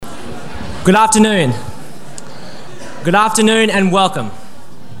Good afternoon. Good afternoon and welcome.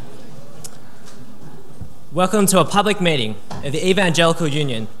 Welcome to a public meeting of the Evangelical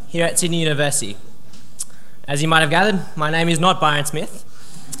Union here at Sydney University. As you might have gathered, my name is not Byron Smith,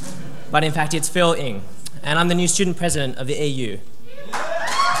 but in fact it's Phil Ing, and I'm the new student president of the EU.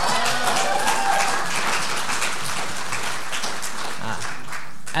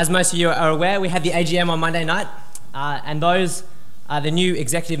 As most of you are aware, we had the AGM on Monday night, and those are the new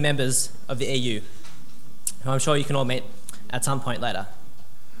executive members of the EU, who I'm sure you can all meet at some point later.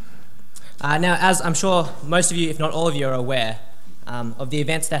 Now, as I'm sure most of you, if not all of you, are aware of the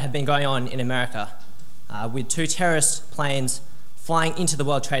events that have been going on in America, with two terrorist planes flying into the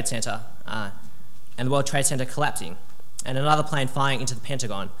World Trade Center and the World Trade Center collapsing, and another plane flying into the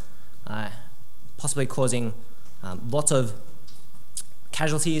Pentagon, possibly causing lots of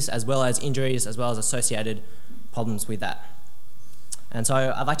casualties as well as injuries, as well as associated problems with that. And so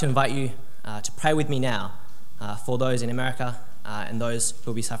I'd like to invite you to pray with me now for those in America and those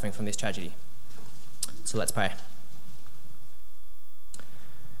who will be suffering from this tragedy. So let's pray.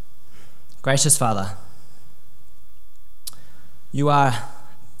 Gracious Father, you are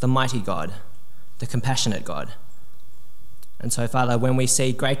the mighty God, the compassionate God. And so, Father, when we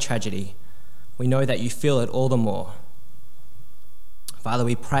see great tragedy, we know that you feel it all the more. Father,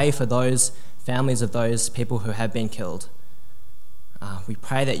 we pray for those families of those people who have been killed. We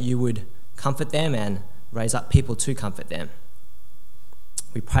pray that you would comfort them and raise up people to comfort them.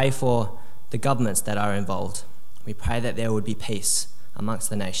 We pray for the governments that are involved. We pray that there would be peace amongst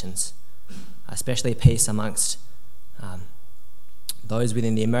the nations, especially peace amongst those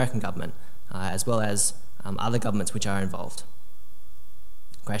within the American government, as well as other governments which are involved.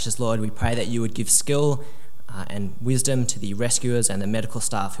 Gracious Lord, we pray that you would give skill and wisdom to the rescuers and the medical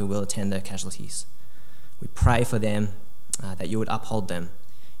staff who will attend the casualties. We pray for them, that you would uphold them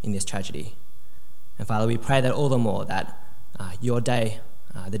in this tragedy. And Father, we pray that all the more that your day,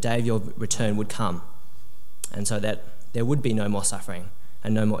 the day of your return would come, and so that there would be no more suffering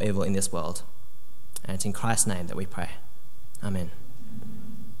and no more evil in this world. And it's in Christ's name that we pray. Amen.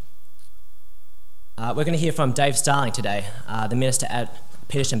 We're going to hear from Dave Starling today, the minister at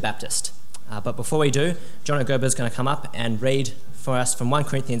Petersham Baptist. But before we do, John Gerber is going to come up and read for us from 1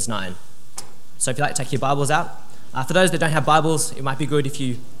 Corinthians 9. So if you'd like to take your Bibles out. For those that don't have Bibles, it might be good if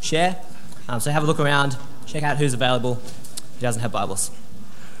you share. So have a look around, check out who's available, who doesn't have Bibles.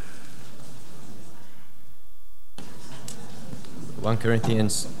 1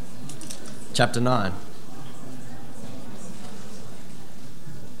 Corinthians chapter 9.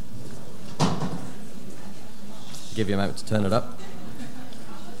 Give you a moment to turn it up.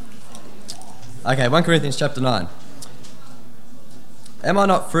 Okay, 1 Corinthians chapter 9. Am I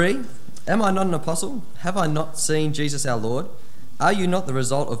not free? Am I not an apostle? Have I not seen Jesus our Lord? Are you not the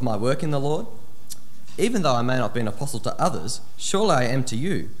result of my work in the Lord? Even though I may not be an apostle to others, surely I am to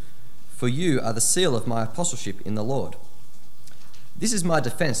you, for you are the seal of my apostleship in the Lord. This is my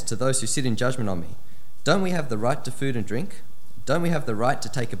defense to those who sit in judgment on me. Don't we have the right to food and drink? Don't we have the right to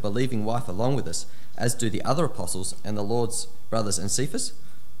take a believing wife along with us, as do the other apostles and the Lord's brothers and Cephas?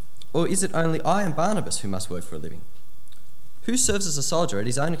 Or is it only I and Barnabas who must work for a living? Who serves as a soldier at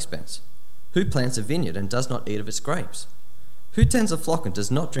his own expense? Who plants a vineyard and does not eat of its grapes? Who tends a flock and does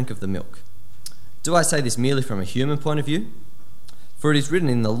not drink of the milk? Do I say this merely from a human point of view? For it is written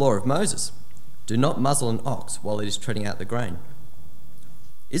in the law of Moses, do not muzzle an ox while it is treading out the grain.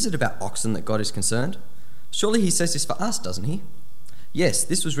 Is it about oxen that God is concerned? Surely he says this for us, doesn't he? Yes,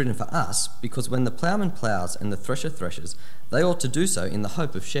 this was written for us, because when the ploughman ploughs and the thresher threshes, they ought to do so in the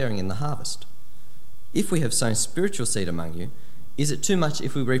hope of sharing in the harvest. If we have sown spiritual seed among you, is it too much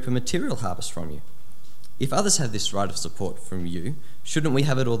if we reap a material harvest from you? If others have this right of support from you, shouldn't we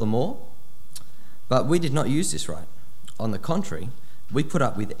have it all the more? But we did not use this right. On the contrary, we put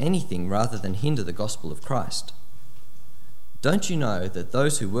up with anything rather than hinder the gospel of Christ. Don't you know that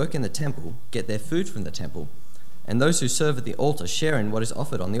those who work in the temple get their food from the temple, and those who serve at the altar share in what is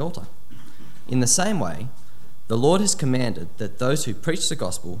offered on the altar? In the same way, the Lord has commanded that those who preach the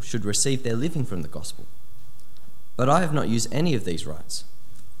gospel should receive their living from the gospel. But I have not used any of these rights,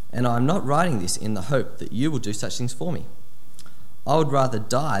 and I am not writing this in the hope that you will do such things for me. I would rather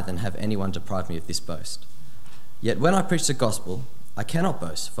die than have anyone deprive me of this boast. Yet when I preach the gospel, I cannot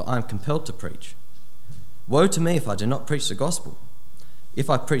boast, for I am compelled to preach. Woe to me if I do not preach the gospel. If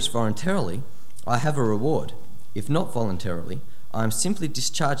I preach voluntarily, I have a reward. If not voluntarily, I am simply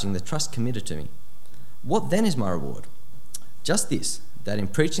discharging the trust committed to me. What then is my reward? Just this, that in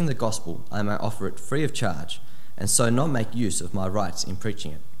preaching the gospel I may offer it free of charge, and so not make use of my rights in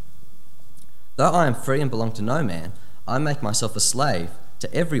preaching it. Though I am free and belong to no man, I make myself a slave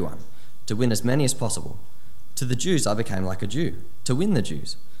to everyone, to win as many as possible. To the Jews I became like a Jew, to win the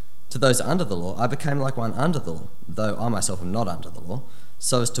Jews. To those under the law I became like one under the law, though I myself am not under the law,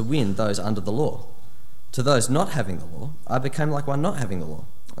 so as to win those under the law. To those not having the law I became like one not having the law,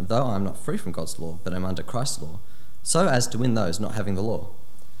 though I am not free from God's law, but am under Christ's law, so as to win those not having the law.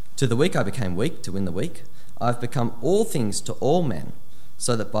 To the weak I became weak, to win the weak. I have become all things to all men,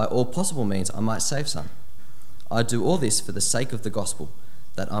 so that by all possible means I might save some. I do all this for the sake of the gospel,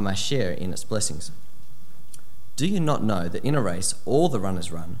 that I may share in its blessings. Do you not know that in a race all the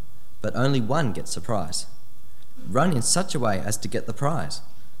runners run, but only one gets a prize? Run in such a way as to get the prize.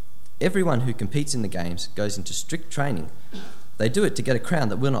 Everyone who competes in the games goes into strict training. They do it to get a crown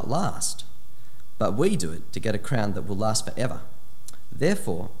that will not last, but we do it to get a crown that will last forever.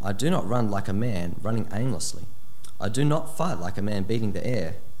 Therefore, I do not run like a man running aimlessly. I do not fight like a man beating the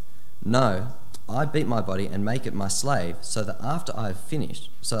air. No, I beat my body and make it my slave, so that after I have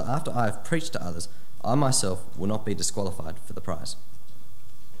preached to others, I myself will not be disqualified for the prize.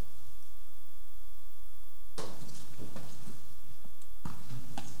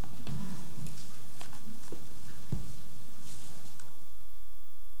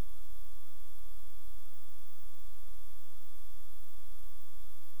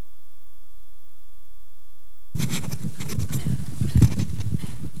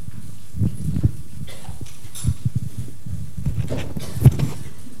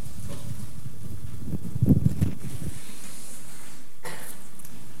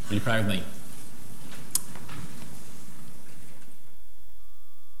 Will you pray with me?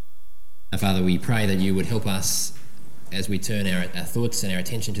 Our Father, we pray that you would help us as we turn our thoughts and our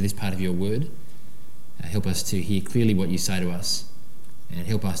attention to this part of your word. Help us to hear clearly what you say to us, and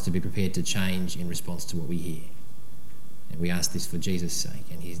help us to be prepared to change in response to what we hear. And we ask this for Jesus' sake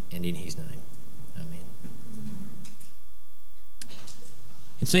and in his name. Amen.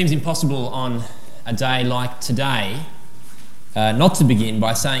 It seems impossible on a day like today not to begin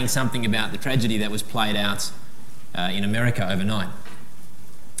by saying something about the tragedy that was played out in America overnight.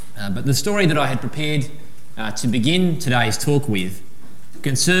 But the story that I had prepared to begin today's talk with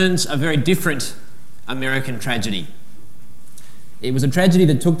concerns a very different American tragedy. It was a tragedy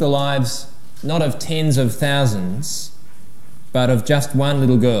that took the lives not of tens of thousands, but of just one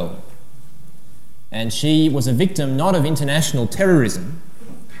little girl. And she was a victim not of international terrorism,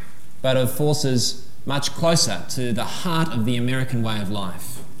 but of forces much closer to the heart of the American way of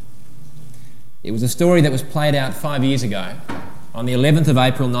life. It was a story that was played out 5 years ago, on the 11th of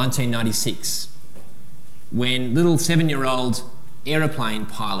April 1996, when little 7-year-old aeroplane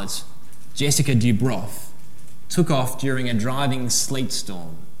pilot Jessica Dubroff took off during a driving sleet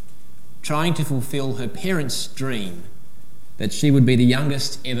storm, trying to fulfil her parents' dream that she would be the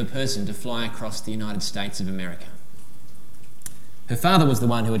youngest ever person to fly across the United States of America. Her father was the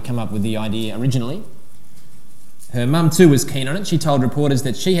one who had come up with the idea originally. Her mum too was keen on it. She told reporters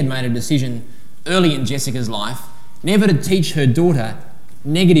that she had made a decision early in Jessica's life never to teach her daughter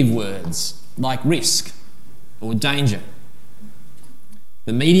negative words like risk or danger.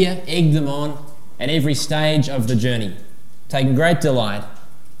 The media egged them on at every stage of the journey, taking great delight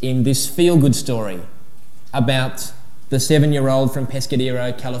in this feel-good story about the 7-year-old from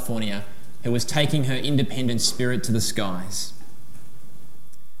Pescadero, California, who was taking her independent spirit to the skies.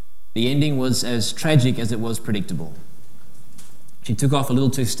 The ending was as tragic as it was predictable. She took off a little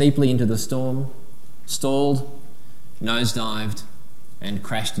too steeply into the storm, stalled, nosedived, and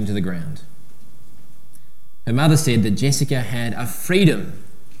crashed into the ground. Her mother said that Jessica had a freedom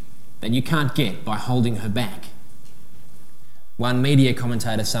that you can't get by holding her back. One media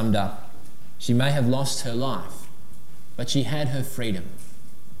commentator summed up, "She may have lost her life, but she had her freedom."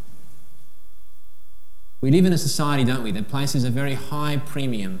 We live in a society, don't we, that places a very high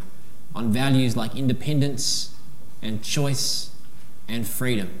premium on values like independence and choice and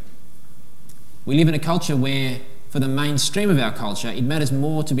freedom. We live in a culture where, for the mainstream of our culture, it matters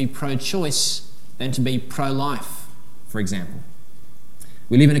more to be pro-choice than to be pro-life, for example.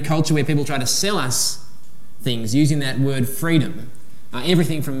 We live in a culture where people try to sell us things using that word freedom,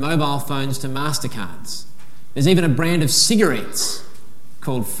 everything from mobile phones to MasterCards. There's even a brand of cigarettes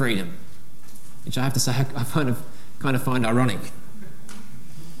called Freedom, which I have to say I kind of find ironic.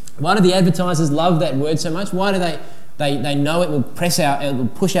 Why do the advertisers love that word so much? Why do they know it will push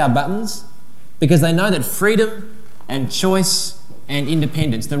our buttons? Because they know that freedom and choice and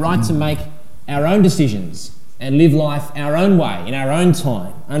independence, the right to make our own decisions and live life our own way, in our own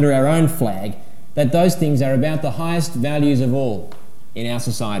time, under our own flag, that those things are about the highest values of all in our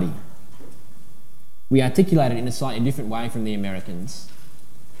society. We articulate it in a slightly different way from the Americans,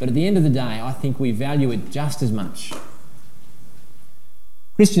 but at the end of the day, I think we value it just as much.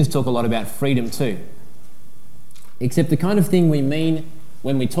 Christians talk a lot about freedom too, except the kind of thing we mean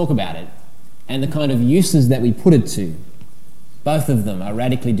when we talk about it and the kind of uses that we put it to, both of them are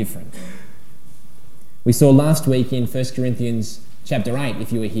radically different. We saw last week in 1 Corinthians chapter 8,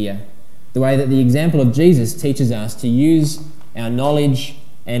 if you were here, the way that the example of Jesus teaches us to use our knowledge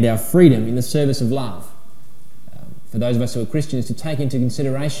and our freedom in the service of love. For those of us who are Christians, to take into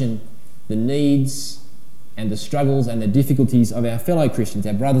consideration the needs and the struggles and the difficulties of our fellow Christians,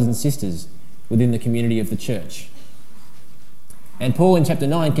 our brothers and sisters within the community of the church. And Paul in chapter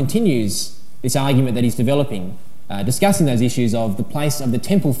 9 continues this argument that he's developing, discussing those issues of the place of the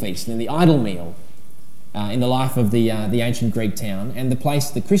temple feast and the idol meal in the life of the ancient Greek town, and the place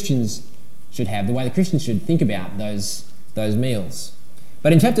the Christians should have, the way the Christians should think about those meals.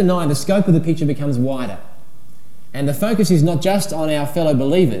 But in chapter 9, the scope of the picture becomes wider, and the focus is not just on our fellow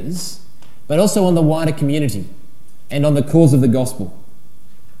believers, but also on the wider community and on the cause of the gospel.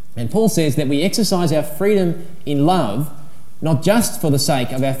 And Paul says that we exercise our freedom in love not just for the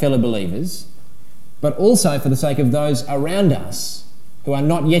sake of our fellow believers, but also for the sake of those around us who are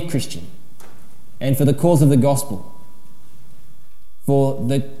not yet Christian, and for the cause of the gospel, for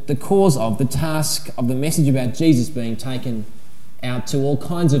the cause of the task of the message about Jesus being taken out to all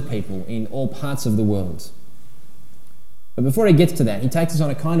kinds of people in all parts of the world. But before he gets to that, he takes us on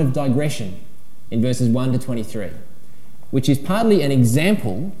a kind of digression in verses 1 to 23, which is partly an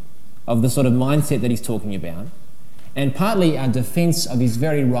example of the sort of mindset that he's talking about, and partly a defence of his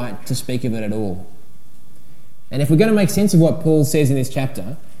very right to speak of it at all. And if we're going to make sense of what Paul says in this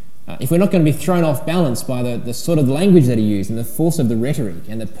chapter, if we're not going to be thrown off balance by the sort of language that he used and the force of the rhetoric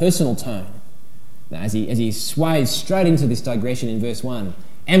and the personal tone, as he sways straight into this digression in verse 1,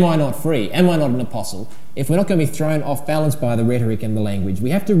 am I not free? Am I not an apostle? If we're not going to be thrown off balance by the rhetoric and the language, we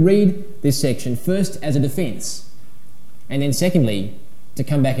have to read this section first as a defence, and then secondly, to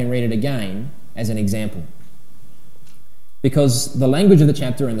come back and read it again as an example. Because the language of the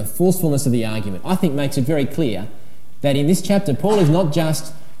chapter and the forcefulness of the argument, I think, makes it very clear that in this chapter, Paul is not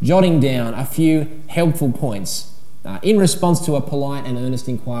just jotting down a few helpful points in response to a polite and earnest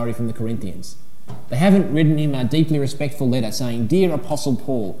inquiry from the Corinthians. They haven't written him a deeply respectful letter saying, "Dear Apostle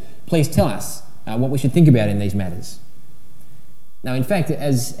Paul, please tell us what we should think about in these matters." Now, in fact,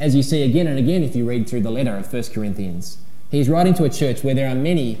 as you see again and again if you read through the letter of 1 Corinthians, he's writing to a church where there are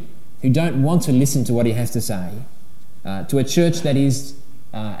many who don't want to listen to what he has to say, to a church that is,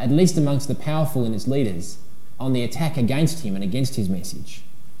 at least amongst the powerful and its leaders, on the attack against him and against his message.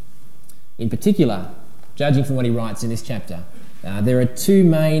 In particular, judging from what he writes in this chapter, there are two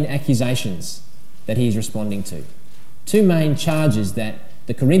main accusations that he is responding to, two main charges that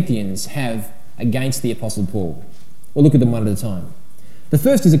the Corinthians have against the Apostle Paul. We'll look at them one at a time. The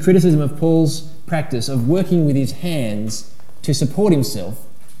first is a criticism of Paul's practice of working with his hands to support himself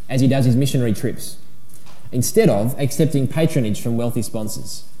as he does his missionary trips, instead of accepting patronage from wealthy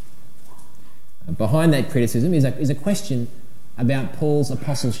sponsors. Behind that criticism is a question about Paul's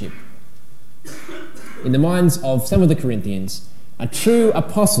apostleship. In the minds of some of the Corinthians, a true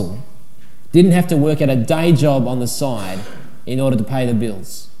apostle didn't have to work at a day job on the side in order to pay the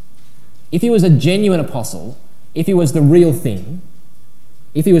bills. If he was a genuine apostle, if he was the real thing,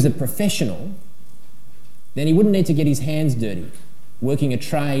 if he was a professional, then he wouldn't need to get his hands dirty, working a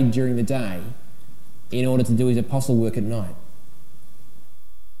trade during the day in order to do his apostle work at night.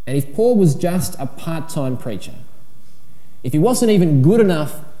 And if Paul was just a part-time preacher, if he wasn't even good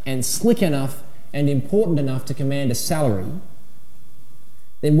enough and slick enough and important enough to command a salary,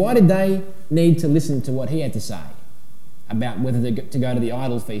 then why did they need to listen to what he had to say about whether to go to the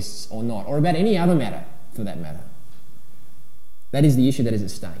idol feasts or not, or about any other matter for that matter? That is the issue that is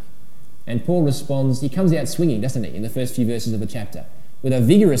at stake. And Paul responds, he comes out swinging, doesn't he, in the first few verses of the chapter, with a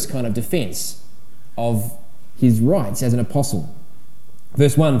vigorous kind of defence of his rights as an apostle.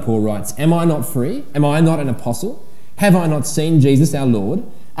 Verse 1, Paul writes, "Am I not free? Am I not an apostle? Have I not seen Jesus our Lord?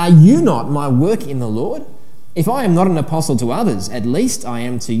 Are you not my work in the Lord? If I am not an apostle to others, at least I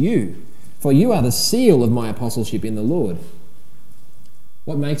am to you, for you are the seal of my apostleship in the Lord."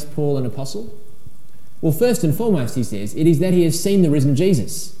 What makes Paul an apostle? Well, first and foremost, he says, it is that he has seen the risen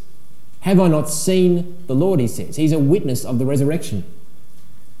Jesus. Have I not seen the Lord, he says. He's a witness of the resurrection.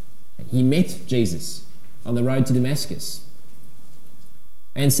 He met Jesus on the road to Damascus.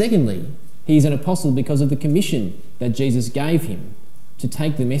 And secondly, he's an apostle because of the commission that Jesus gave him to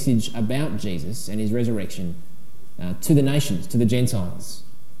take the message about Jesus and his resurrection to the nations, to the Gentiles.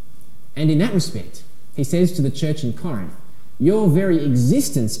 And in that respect, he says to the church in Corinth, your very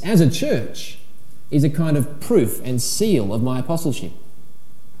existence as a church is a kind of proof and seal of my apostleship.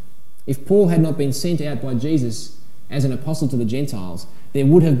 If Paul had not been sent out by Jesus as an apostle to the Gentiles, there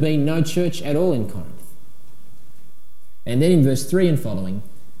would have been no church at all in Corinth. And then in verse 3 and following,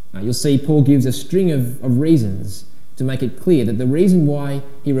 you'll see Paul gives a string of reasons to make it clear that the reason why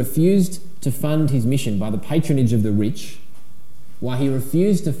he refused to fund his mission by the patronage of the rich, why he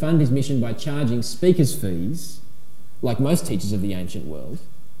refused to fund his mission by charging speakers' fees, like most teachers of the ancient world,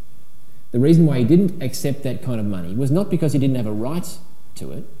 the reason why he didn't accept that kind of money was not because he didn't have a right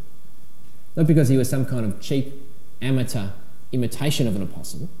to it, not because he was some kind of cheap amateur imitation of an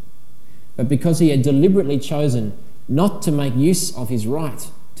apostle, but because he had deliberately chosen not to make use of his right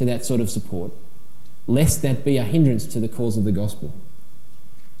to that sort of support, lest that be a hindrance to the cause of the gospel.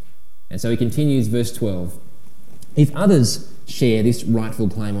 And so he continues, verse 12, "If others share this rightful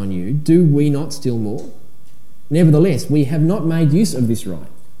claim on you, do we not still more? Nevertheless, we have not made use of this right,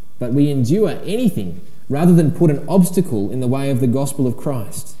 but we endure anything rather than put an obstacle in the way of the gospel of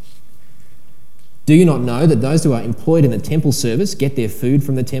Christ. Do you not know that those who are employed in the temple service get their food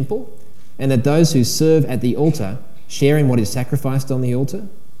from the temple, and that those who serve at the altar share in what is sacrificed on the altar?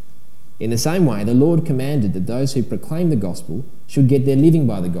 In the same way, the Lord commanded that those who proclaim the gospel should get their living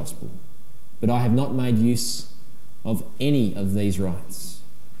by the gospel. But I have not made use of any of these rights."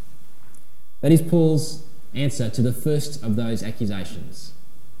 That is Paul's answer to the first of those accusations.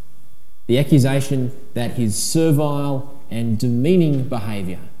 The accusation that his servile and demeaning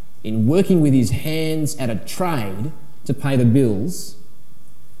behaviour in working with his hands at a trade to pay the bills,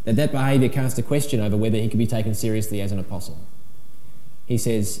 that behaviour cast a question over whether he could be taken seriously as an apostle. He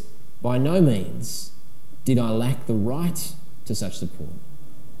says, "By no means did I lack the right to such support,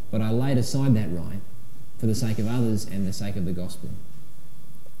 but I laid aside that right for the sake of others and the sake of the gospel."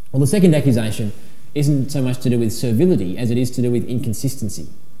 Well, the second accusation isn't so much to do with servility as it is to do with inconsistency.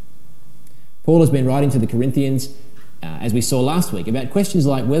 Paul has been writing to the Corinthians, as we saw last week, about questions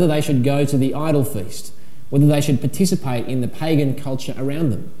like whether they should go to the idol feast, whether they should participate in the pagan culture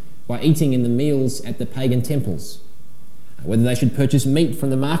around them by eating in the meals at the pagan temples, whether they should purchase meat from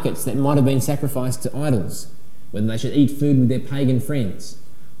the markets that might have been sacrificed to idols, whether they should eat food with their pagan friends,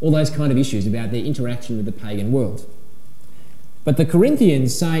 all those kind of issues about their interaction with the pagan world. But the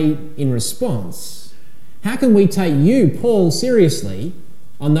Corinthians say in response, "How can we take you, Paul, seriously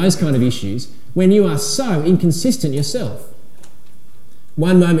on those kind of issues when you are so inconsistent yourself?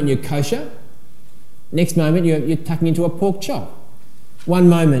 One moment you're kosher, next moment you're tucking into a pork chop. One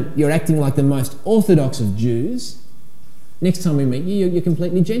moment you're acting like the most orthodox of Jews, next time we meet you, you're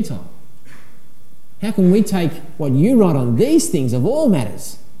completely Gentile. How can we take what you write on these things of all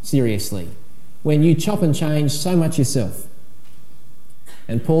matters seriously when you chop and change so much yourself?"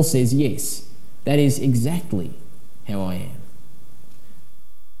 And Paul says, yes, that is exactly how I am.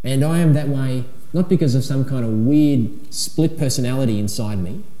 And I am that way not because of some kind of weird split personality inside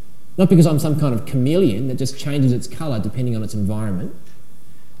me, not because I'm some kind of chameleon that just changes its colour depending on its environment,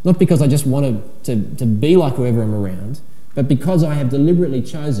 not because I just want to be like whoever I'm around, but because I have deliberately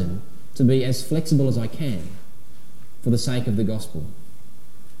chosen to be as flexible as I can for the sake of the gospel.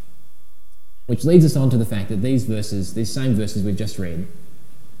 Which leads us on to the fact that these same verses we've just read,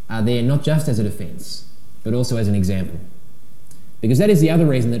 are there not just as a defence, but also as an example. Because that is the other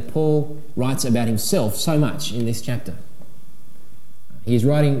reason that Paul writes about himself so much in this chapter. He is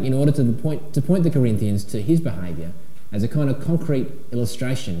writing in order to point the Corinthians to his behaviour as a kind of concrete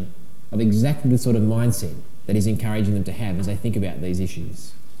illustration of exactly the sort of mindset that he's encouraging them to have as they think about these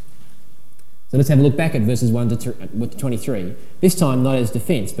issues. So let's have a look back at verses 1 to 23, this time not as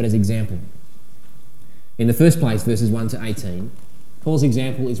defence but as example. In the first place, verses 1 to 18, Paul's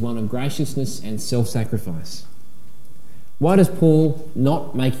example is one of graciousness and self-sacrifice. Why does Paul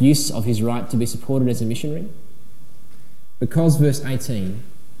not make use of his right to be supported as a missionary? Because, verse 18,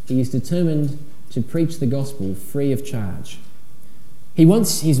 he is determined to preach the gospel free of charge. He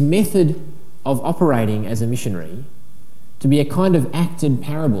wants his method of operating as a missionary to be a kind of acted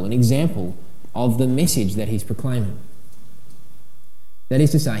parable, an example of the message that he's proclaiming. That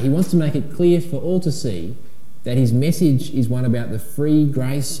is to say, he wants to make it clear for all to see that his message is one about the free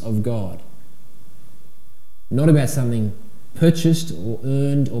grace of God, not about something purchased or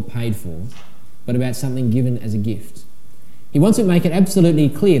earned or paid for, but about something given as a gift. He wants to make it absolutely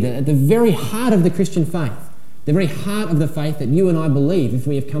clear that at the very heart of the Christian faith, the very heart of the faith that you and I believe if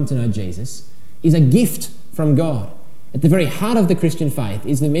we have come to know Jesus, is a gift from God. At the very heart of the Christian faith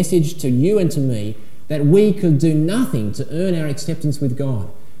is the message to you and to me that we could do nothing to earn our acceptance with God,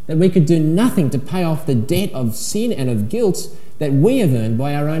 that we could do nothing to pay off the debt of sin and of guilt that we have earned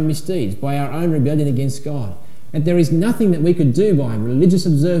by our own misdeeds, by our own rebellion against God. That there is nothing that we could do by religious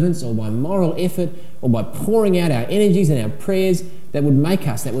observance or by moral effort or by pouring out our energies and our prayers that would make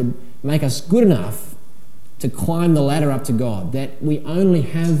us good enough to climb the ladder up to God, that we only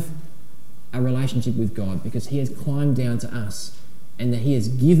have a relationship with God because he has climbed down to us and that he has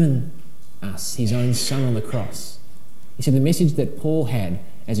given us his own son on the cross. He said the message that Paul had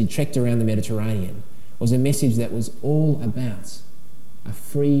as he trekked around the Mediterranean was a message that was all about a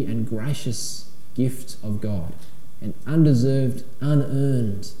free and gracious gift of God, an undeserved,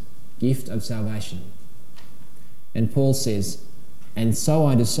 unearned gift of salvation. And Paul says, and so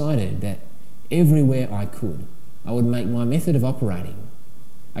I decided that everywhere I could, I would make my method of operating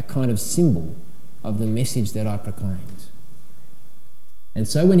a kind of symbol of the message that I proclaimed. And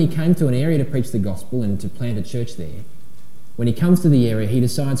so when he came to an area to preach the gospel and to plant a church there, when he comes to the area, he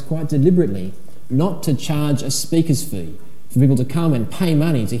decides quite deliberately not to charge a speaker's fee for people to come and pay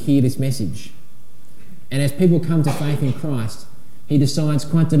money to hear this message. And as people come to faith in Christ, he decides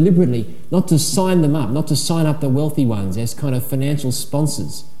quite deliberately not to sign them up, not to sign up the wealthy ones as kind of financial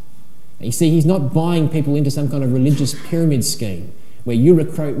sponsors. You see, he's not buying people into some kind of religious pyramid scheme where you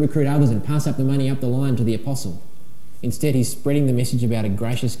recruit others and pass up the money up the line to the apostle. Instead, he's spreading the message about a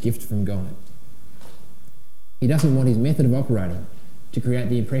gracious gift from God. He doesn't want his method of operating to create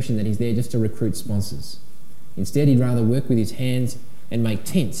the impression that he's there just to recruit sponsors. Instead, he'd rather work with his hands and make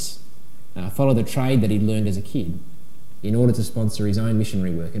tents, follow the trade that he'd learned as a kid, in order to sponsor his own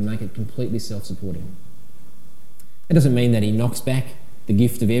missionary work and make it completely self-supporting. It doesn't mean that he knocks back the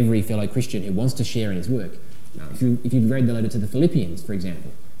gift of every fellow Christian who wants to share in his work. If you've read the letter to the Philippians, for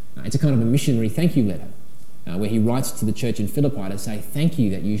example, it's a kind of a missionary thank you letter where he writes to the church in Philippi to say, thank you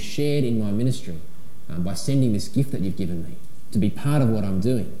that you shared in my ministry by sending this gift that you've given me to be part of what I'm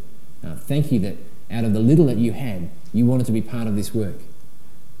doing. Thank you that out of the little that you had, you wanted to be part of this work.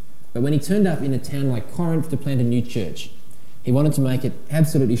 But when he turned up in a town like Corinth to plant a new church, he wanted to make it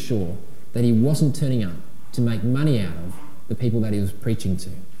absolutely sure that he wasn't turning up to make money out of the people that he was preaching to.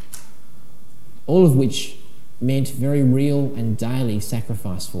 All of which meant very real and daily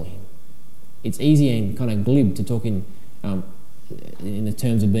sacrifice for him. It's easy and kind of glib to talk in the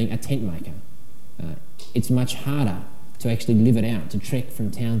terms of being a tent maker. It's much harder to actually live it out, to trek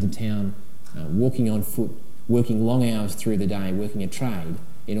from town to town, walking on foot, working long hours through the day, working a trade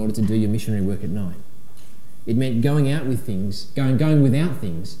in order to do your missionary work at night. It meant going out with things, going without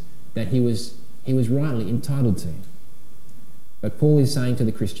things that he was rightly entitled to. But Paul is saying to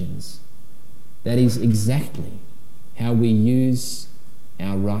the Christians, that is exactly how we use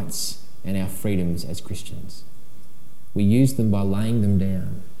our rights and our freedoms as Christians. We use them by laying them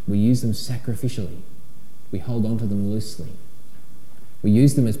down. We use them sacrificially. We hold on to them loosely. We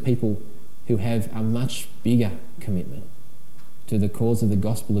use them as people who have a much bigger commitment to the cause of the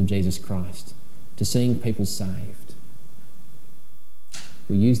gospel of Jesus Christ, to seeing people saved.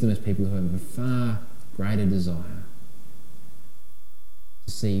 We use them as people who have a far greater desire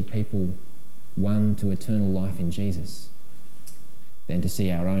to see people won to eternal life in Jesus than to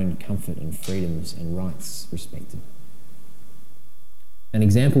see our own comfort and freedoms and rights respected. An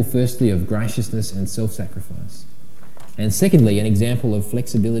example, firstly, of graciousness and self-sacrifice. And secondly, an example of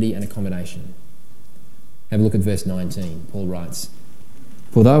flexibility and accommodation. Have a look at verse 19. Paul writes,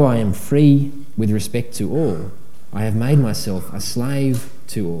 "For though I am free with respect to all, I have made myself a slave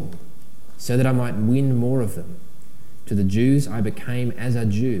to all, so that I might win more of them. To the Jews I became as a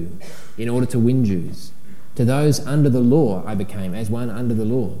Jew, in order to win Jews. To those under the law I became as one under the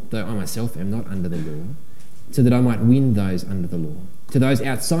law, though I myself am not under the law, so that I might win those under the law. To those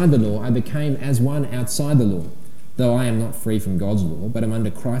outside the law I became as one outside the law, though I am not free from God's law, but am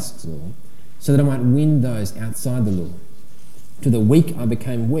under Christ's law, so that I might win those outside the law. To the weak I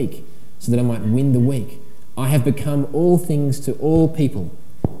became weak, so that I might win the weak. I have become all things to all people,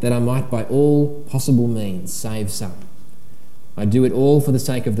 that I might by all possible means save some. I do it all for the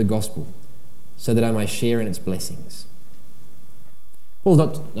sake of the gospel, so that I may share in its blessings." Paul's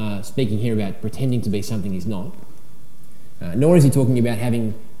not speaking here about pretending to be something he's not, nor is he talking about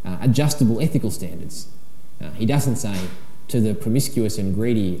having adjustable ethical standards. He doesn't say, to the promiscuous and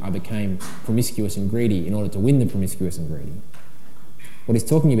greedy, I became promiscuous and greedy in order to win the promiscuous and greedy. What he's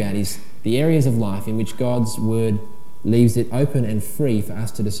talking about is the areas of life in which God's word leaves it open and free for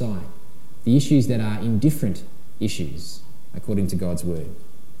us to decide. The issues that are indifferent issues, according to God's word.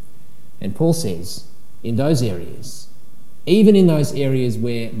 And Paul says, in those areas, even in those areas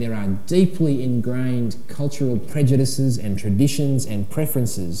where there are deeply ingrained cultural prejudices and traditions and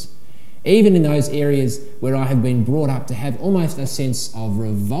preferences, even in those areas where I have been brought up to have almost a sense of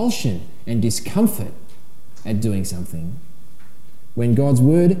revulsion and discomfort at doing something, when God's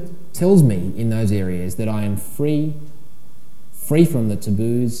word tells me in those areas that I am free from the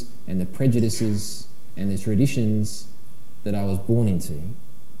taboos and the prejudices and the traditions that I was born into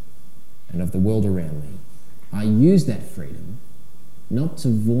and of the world around me, I use that freedom not to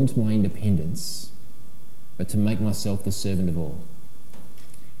vaunt my independence, but to make myself the servant of all.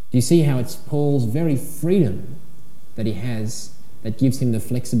 Do you see how it's Paul's very freedom that he has that gives him the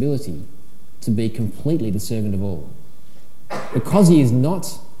flexibility to be completely the servant of all? Because he is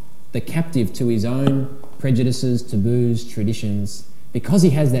not the captive to his own prejudices, taboos, traditions, because he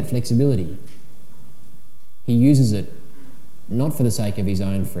has that flexibility, he uses it not for the sake of his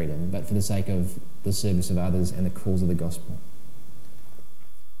own freedom, but for the sake of the service of others and the cause of the gospel.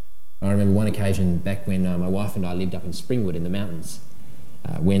 I remember one occasion back when my wife and I lived up in Springwood in the mountains,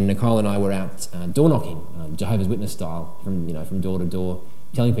 when Nicole and I were out door knocking, Jehovah's Witness style, from door to door,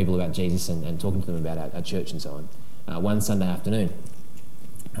 telling people about Jesus and talking to them about our church and so on, one Sunday afternoon.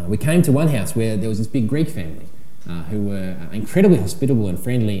 We came to one house where there was this big Greek family who were incredibly hospitable and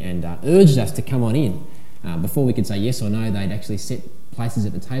friendly and urged us to come on in. Before we could say yes or no, they'd actually set places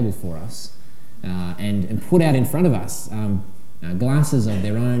at the table for us and put out in front of us glasses of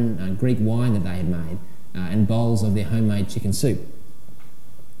their own Greek wine that they had made and bowls of their homemade chicken soup.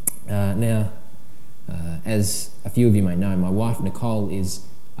 Now, as a few of you may know, my wife Nicole is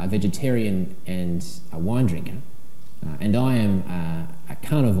a vegetarian and a wine drinker, and I am a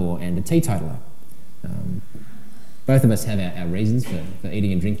carnivore and a teetotaler. Both of us have our reasons for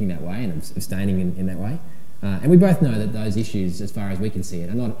eating and drinking that way and abstaining in that way. And we both know that those issues, as far as we can see it,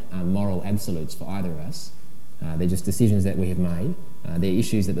 are not moral absolutes for either of us. They're just decisions that we have made. They're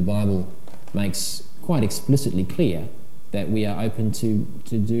issues that the Bible makes quite explicitly clear that we are open to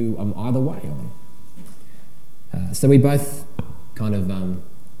do either way on. So we both kind of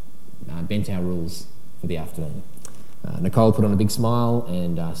bent our rules for the afternoon. Nicole put on a big smile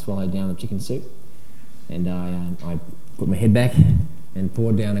and swallowed down the chicken soup. And I put my head back and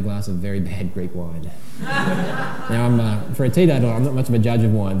poured down a glass of very bad Greek wine. Now, for a teetotaler, I'm not much of a judge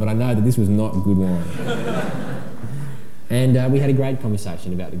of wine, but I know that this was not good wine. And we had a great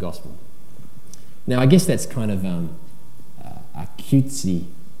conversation about the gospel. Now, I guess that's kind of a cutesy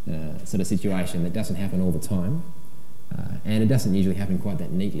sort of situation that doesn't happen all the time, and it doesn't usually happen quite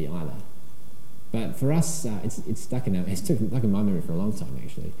that neatly either. But for us, it's stuck in my memory for a long time,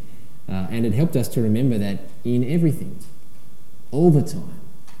 actually. And it helped us to remember that in everything, all the time,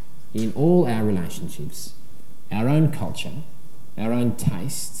 in all our relationships, our own culture, our own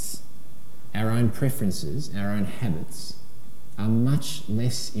tastes, our own preferences, our own habits are much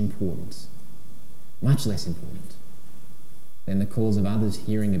less important than the calls of others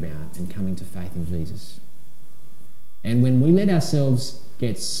hearing about and coming to faith in Jesus. And when we let ourselves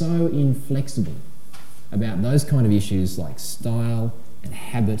get so inflexible about those kind of issues like style and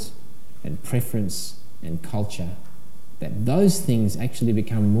habit and preference and culture, that those things actually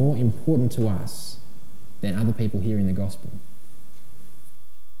become more important to us than other people hearing the gospel.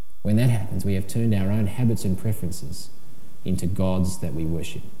 When that happens, we have turned our own habits and preferences into gods that we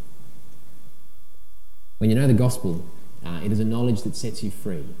worship. When you know the gospel, it is a knowledge that sets you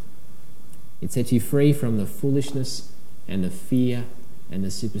free. It sets you free from the foolishness and the fear and the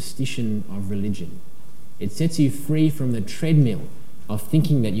superstition of religion. It sets you free from the treadmill of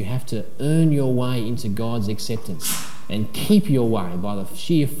thinking that you have to earn your way into God's acceptance and keep your way by the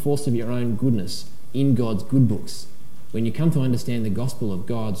sheer force of your own goodness in God's good books. When you come to understand the gospel of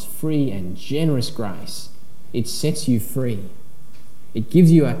God's free and generous grace, it sets you free. It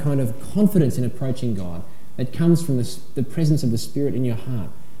gives you a kind of confidence in approaching God that comes from the presence of the Spirit in your heart,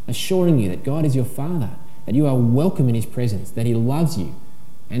 assuring you that God is your Father, that you are welcome in His presence, that He loves you,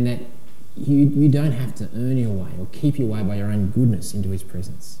 and that you don't have to earn your way or keep your way by your own goodness into His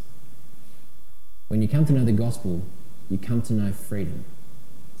presence. When you come to know the gospel, you come to know freedom.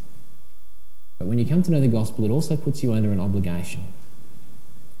 But when you come to know the gospel, it also puts you under an obligation.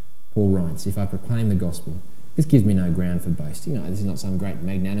 Paul writes, if I proclaim the gospel, this gives me no ground for boasting. No, this is not some great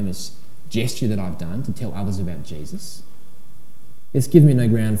magnanimous gesture that I've done to tell others about Jesus. This gives me no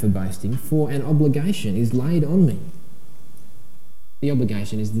ground for boasting, for an obligation is laid on me. The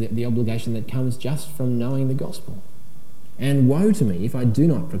obligation is the obligation that comes just from knowing the gospel. And woe to me if I do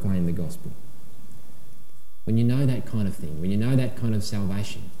not proclaim the gospel. When you know that kind of thing, when you know that kind of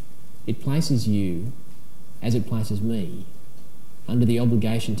salvation, it places you, as it places me, under the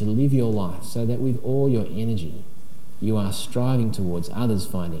obligation to live your life so that with all your energy you are striving towards others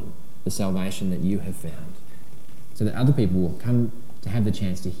finding the salvation that you have found, so that other people will come to have the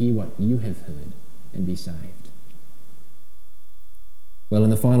chance to hear what you have heard and be saved. Well, in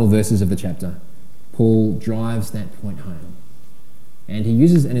the final verses of the chapter, Paul drives that point home, and he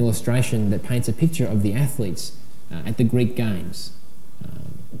uses an illustration that paints a picture of the athletes at the Greek Games.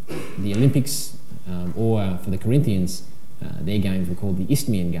 The Olympics, or for the Corinthians, their games were called the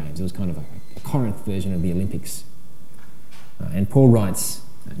Isthmian Games. It was kind of a Corinth version of the Olympics. And Paul writes,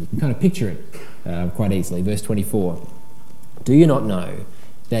 you can kind of picture it quite easily, verse 24. Do you not know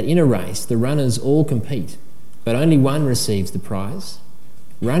that in a race the runners all compete, but only one receives the prize?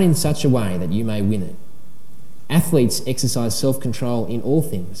 Run in such a way that you may win it. Athletes exercise self-control in all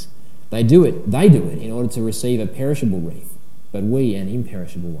things. They do it in order to receive a perishable wreath, but we an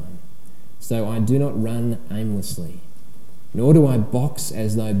imperishable one. So I do not run aimlessly, nor do I box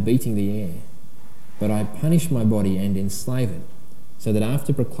as though beating the air, but I punish my body and enslave it, so that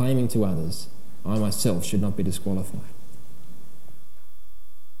after proclaiming to others, I myself should not be disqualified.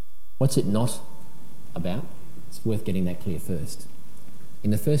 What's it not about? It's worth getting that clear first.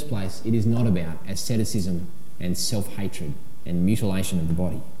 In the first place, it is not about asceticism and self-hatred and mutilation of the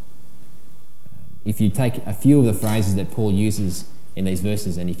body. If you take a few of the phrases that Paul uses in these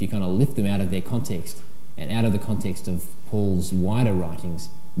verses, and if you kind of lift them out of their context and out of the context of Paul's wider writings,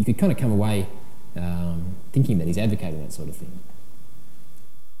 you could kind of come away thinking that he's advocating that sort of thing.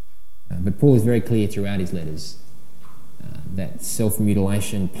 But Paul is very clear throughout his letters that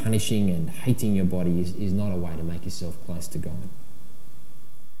self-mutilation, punishing and hating your body is not a way to make yourself close to God.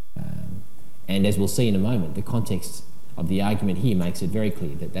 And as we'll see in a moment, the context of the argument here makes it very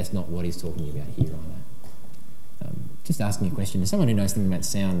clear that that's not what he's talking about here either. Just asking a question, does someone who knows something about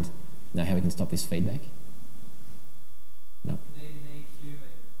sound know how we can stop this feedback? No?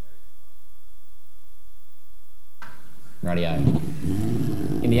 Rightio.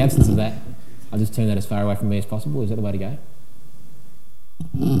 In the absence of that, I'll just turn that as far away from me as possible. Is that the way to go?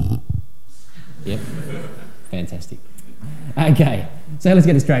 Yep. Fantastic. Okay, so let's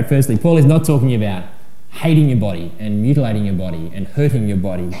get it straight. Firstly, Paul is not talking about hating your body and mutilating your body and hurting your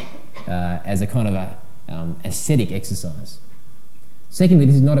body as a kind of ascetic exercise. Secondly,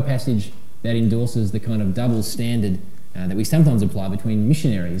 this is not a passage that endorses the kind of double standard that we sometimes apply between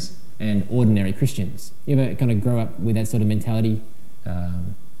missionaries and ordinary Christians. You ever kind of grow up with that sort of mentality?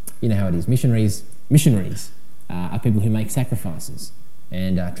 You know how it is. Missionaries are people who make sacrifices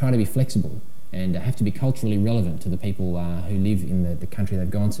and try to be flexible and have to be culturally relevant to the people who live in the country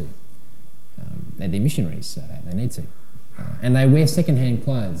they've gone to. They're missionaries, so they need to. And they wear second-hand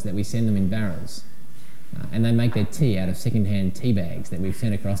clothes that we send them in barrels. And they make their tea out of second-hand tea bags that we've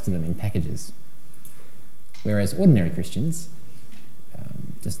sent across to them in packages. Whereas ordinary Christians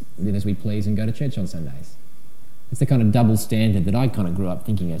just live as we please and go to church on Sundays. It's the kind of double standard that I kind of grew up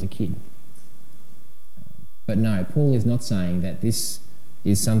thinking as a kid. But no, Paul is not saying that this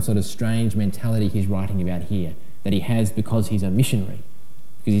is some sort of strange mentality he's writing about here, that he has because he's a missionary,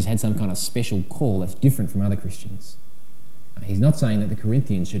 because he's had some kind of special call that's different from other Christians. He's not saying that the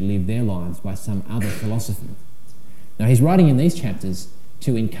Corinthians should live their lives by some other philosophy. Now, he's writing in these chapters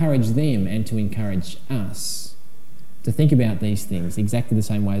to encourage them and to encourage us to think about these things exactly the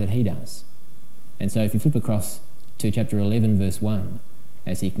same way that he does. And so if you flip across to chapter 11, verse 1,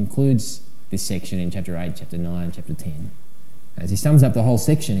 as he concludes this section in chapter 8, chapter 9, chapter 10, as he sums up the whole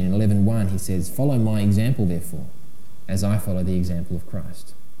section in 11:1, he says, "Follow my example, therefore, as I follow the example of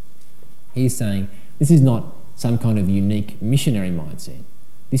Christ." He's saying this is not some kind of unique missionary mindset.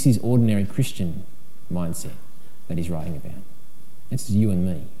 This is ordinary Christian mindset that he's writing about. It's you and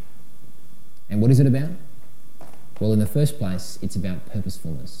me. And what is it about? Well, in the first place, it's about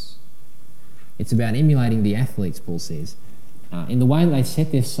purposefulness. It's about emulating the athletes, Paul says, in the way they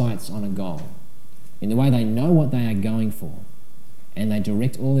set their sights on a goal, in the way they know what they are going for, and they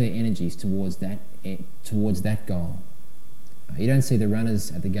direct all their energies towards that goal. You don't see the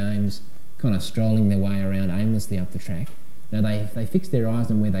runners at the games kind of strolling their way around aimlessly up the track. No, they fix their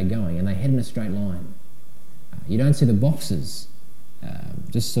eyes on where they're going and they head in a straight line. You don't see the boxers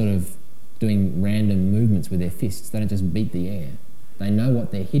just sort of doing random movements with their fists. They don't just beat the air. They know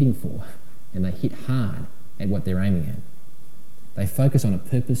what they're hitting for and they hit hard at what they're aiming at. They focus on a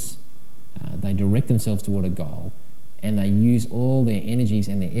purpose, they direct themselves toward a goal, and they use all their energies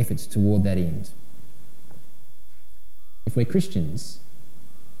and their efforts toward that end. If we're Christians,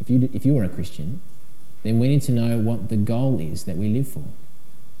 if you are a Christian, then we need to know what the goal is that we live for.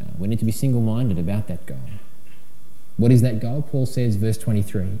 We need to be single-minded about that goal. What is that goal? Paul says, verse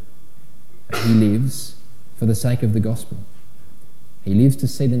 23, he lives for the sake of the gospel. He lives to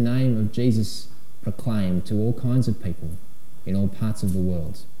see the name of Jesus proclaimed to all kinds of people in all parts of the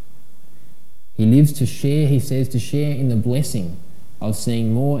world. He lives to share, he says, to share in the blessing of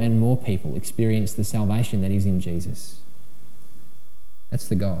seeing more and more people experience the salvation that is in Jesus. That's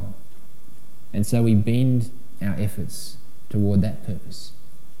the goal. And so we bend our efforts toward that purpose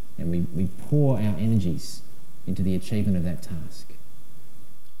and we pour our energies into the achievement of that task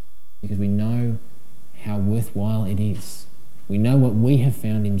because we know how worthwhile it is We know what we have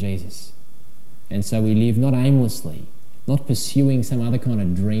found in Jesus. And so we live not aimlessly, not pursuing some other kind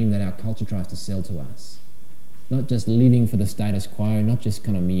of dream that our culture tries to sell to us, not just living for the status quo, not just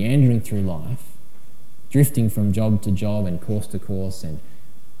kind of meandering through life, drifting from job to job and course to course,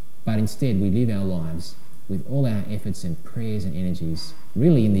 but instead we live our lives with all our efforts and prayers and energies,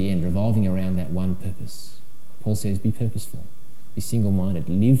 really in the end revolving around that one purpose. Paul says, be purposeful, be single-minded,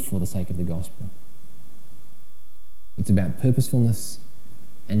 live for the sake of the gospel. It's about purposefulness.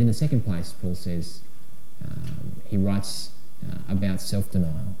 And in the second place, Paul says, he writes about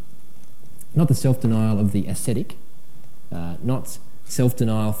self-denial. Not the self-denial of the ascetic, not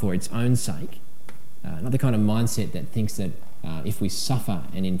self-denial for its own sake, not the kind of mindset that thinks that if we suffer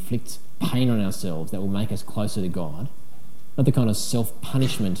and inflict pain on ourselves, that will make us closer to God. Not the kind of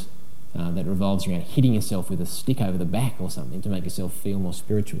self-punishment that revolves around hitting yourself with a stick over the back or something to make yourself feel more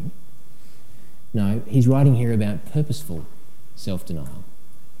spiritual. No, he's writing here about purposeful self-denial.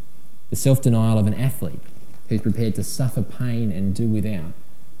 The self-denial of an athlete who's prepared to suffer pain and do without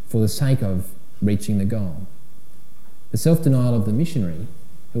for the sake of reaching the goal. The self-denial of the missionary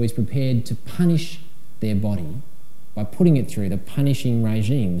who is prepared to punish their body by putting it through the punishing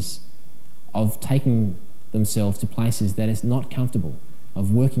regimes of taking themselves to places that is not comfortable,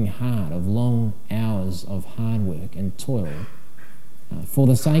 of working hard, of long hours of hard work and toil for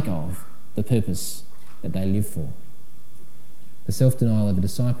the sake of the purpose that they live for. The self-denial of a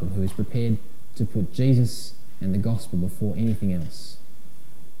disciple who is prepared to put Jesus and the gospel before anything else.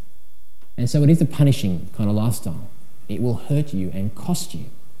 And so it is a punishing kind of lifestyle. It will hurt you and cost you.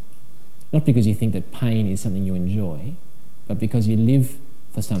 Not because you think that pain is something you enjoy, but because you live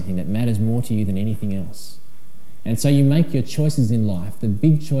for something that matters more to you than anything else. And so you make your choices in life, the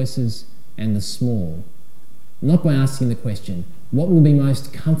big choices and the small, not by asking the question, what will be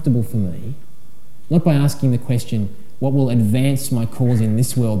most comfortable for me? Not by asking the question, what will advance my cause in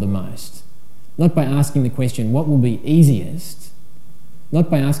this world the most? Not by asking the question, what will be easiest? Not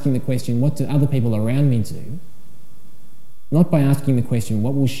by asking the question, what do other people around me do? Not by asking the question,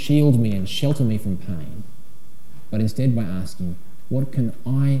 what will shield me and shelter me from pain? But instead by asking, what can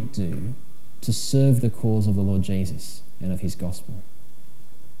I do to serve the cause of the Lord Jesus and of his gospel?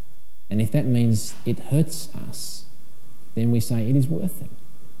 And if that means it hurts us, then we say it is worth it.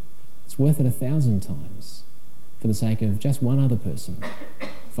 It's worth it 1,000 times for the sake of just one other person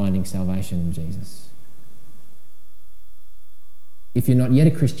finding salvation in Jesus. If you're not yet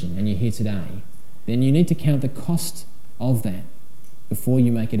a Christian and you're here today, then you need to count the cost of that before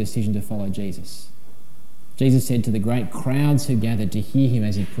you make a decision to follow Jesus. Jesus said to the great crowds who gathered to hear him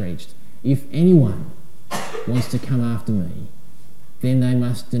as he preached, if anyone wants to come after me, then they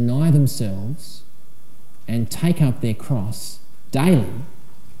must deny themselves and take up their cross daily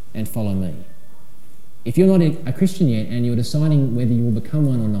and follow me. If you're not a Christian yet and you're deciding whether you will become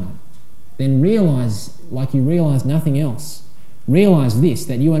one or not, then realise, like you realise nothing else, realise this,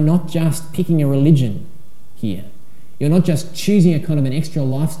 that you are not just picking a religion here. You're not just choosing a kind of an extra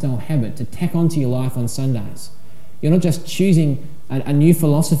lifestyle habit to tack onto your life on Sundays. You're not just choosing a new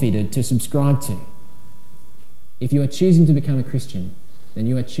philosophy to subscribe to. If you are choosing to become a Christian, then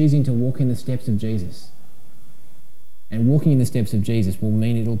you are choosing to walk in the steps of Jesus. And walking in the steps of Jesus will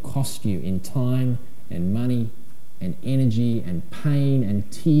mean it'll cost you in time and money and energy and pain and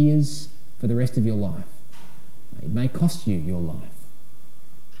tears for the rest of your life. It may cost you your life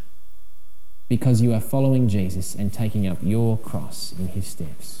because you are following Jesus and taking up your cross in his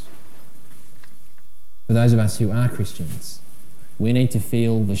steps. For those of us who are Christians, we need to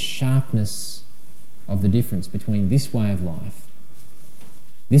feel the sharpness of the difference between this way of life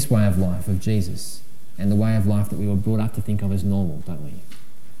of Jesus, and the way of life that we were brought up to think of as normal, don't we?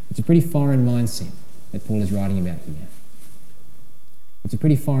 It's a pretty foreign mindset that Paul is writing about here. It's a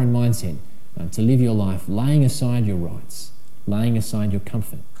pretty foreign mindset to live your life laying aside your rights, laying aside your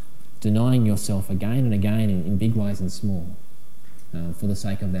comfort, denying yourself again and again in big ways and small for the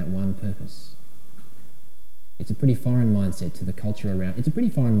sake of that one purpose. It's a pretty foreign mindset to the culture around. It's a pretty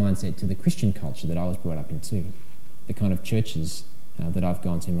foreign mindset to the Christian culture that I was brought up into, the kind of churches that I've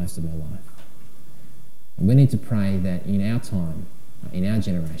gone to most of my life. And we need to pray that in our time, in our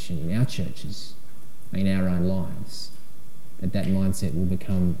generation, in our churches, in our own lives, that mindset will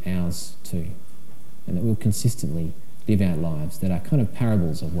become ours too, and that we'll consistently live out lives that are kind of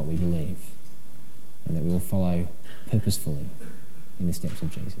parables of what we believe, and that we will follow purposefully in the steps of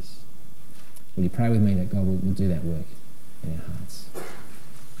Jesus. Will you pray with me that God will do that work in our hearts?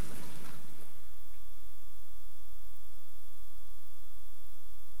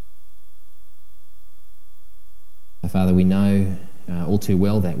 Father, we know all too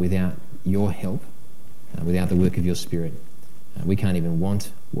well that without your help, without the work of your Spirit, We can't even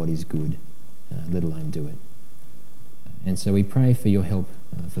want what is good, let alone do it. And so we pray for your help,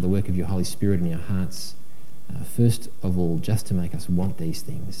 for the work of your Holy Spirit in our hearts, first of all, just to make us want these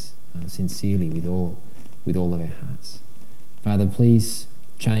things sincerely with all of our hearts. Father, please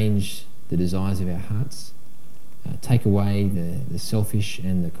change the desires of our hearts. Take away the selfish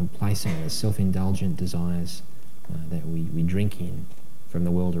and the complacent and the self-indulgent desires that we drink in from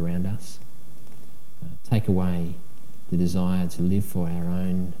the world around us. Take away the desire to live for our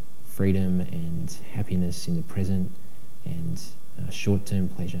own freedom and happiness in the present and short-term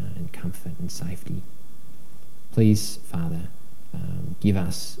pleasure and comfort and safety. Please, Father, give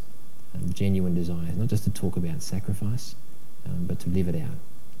us genuine desires, not just to talk about sacrifice, but to live it out,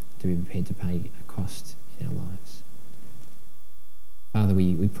 to be prepared to pay a cost in our lives. Father,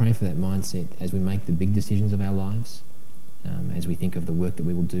 we pray for that mindset as we make the big decisions of our lives, as we think of the work that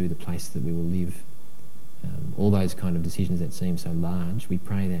we will do, the place that we will live, all those kind of decisions that seem so large. We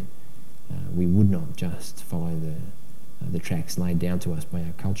pray that we would not just follow the tracks laid down to us by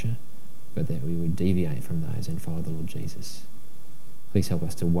our culture, but that we would deviate from those and follow the Lord Jesus. Please help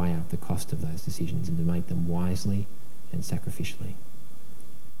us to weigh up the cost of those decisions and to make them wisely and sacrificially.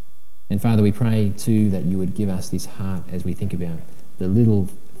 And Father, we pray too that you would give us this heart as we think about the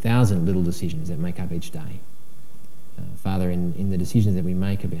 1,000 little decisions that make up each day. Father, in the decisions that we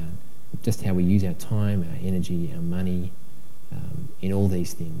make about just how we use our time, our energy, our money, in all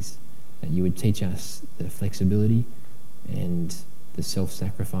these things, that you would teach us the flexibility and the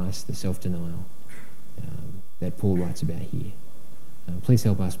self-sacrifice, the self-denial that Paul writes about here. Please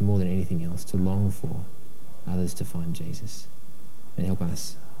help us more than anything else to long for others to find Jesus, and help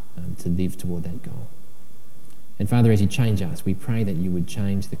us to live toward that goal. And Father, as you change us, we pray that you would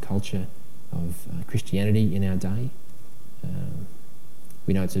change the culture of Christianity in our day.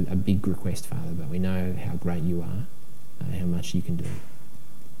 We know it's a big request, Father, but we know how great you are, how much you can do.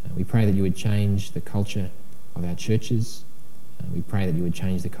 We pray that you would change the culture of our churches. We pray that you would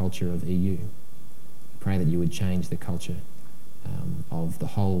change the culture of EU. We pray that you would change the culture of the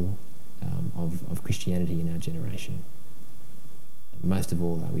whole of Christianity in our generation. Most of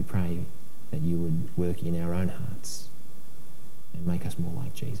all, though, we pray that you would work in our own hearts and make us more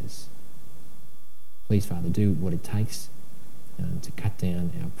like Jesus. Please, Father, do what it takes to cut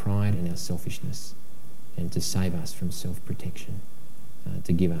down our pride and our selfishness and to save us from self-protection,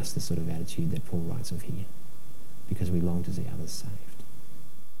 to give us the sort of attitude that Paul writes of here, because we long to see others saved.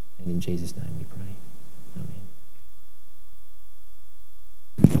 And in Jesus' name we pray. Amen.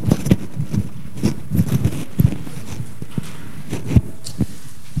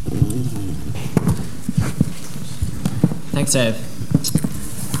 Thanks, Dave.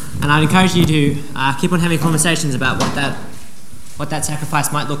 And I'd encourage you to keep on having conversations about what that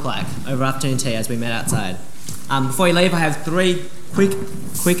sacrifice might look like over afternoon tea as we met outside. Before you leave, I have 3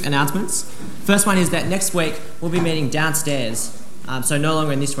 quick announcements. First one is that next week we'll be meeting downstairs, so no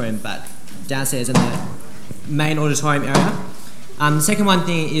longer in this room, but downstairs in the main auditorium area. The second one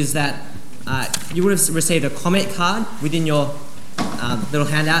thing is that you would have received a comment card within your little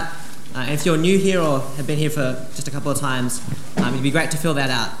handout. And if you're new here or have been here for just a couple of times, it'd be great to fill that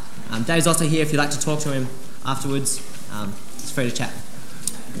out. Dave's also here if you'd like to talk to him afterwards. It's free to chat.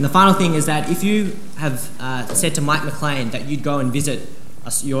 And the final thing is that if you have said to Mike McLean that you'd go and visit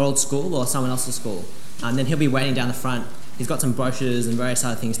your old school or someone else's school, then he'll be waiting down the front. He's got some brochures and various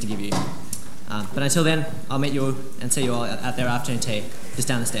other things to give you. But until then, I'll meet you and see you all out there afternoon tea, just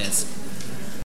down the stairs.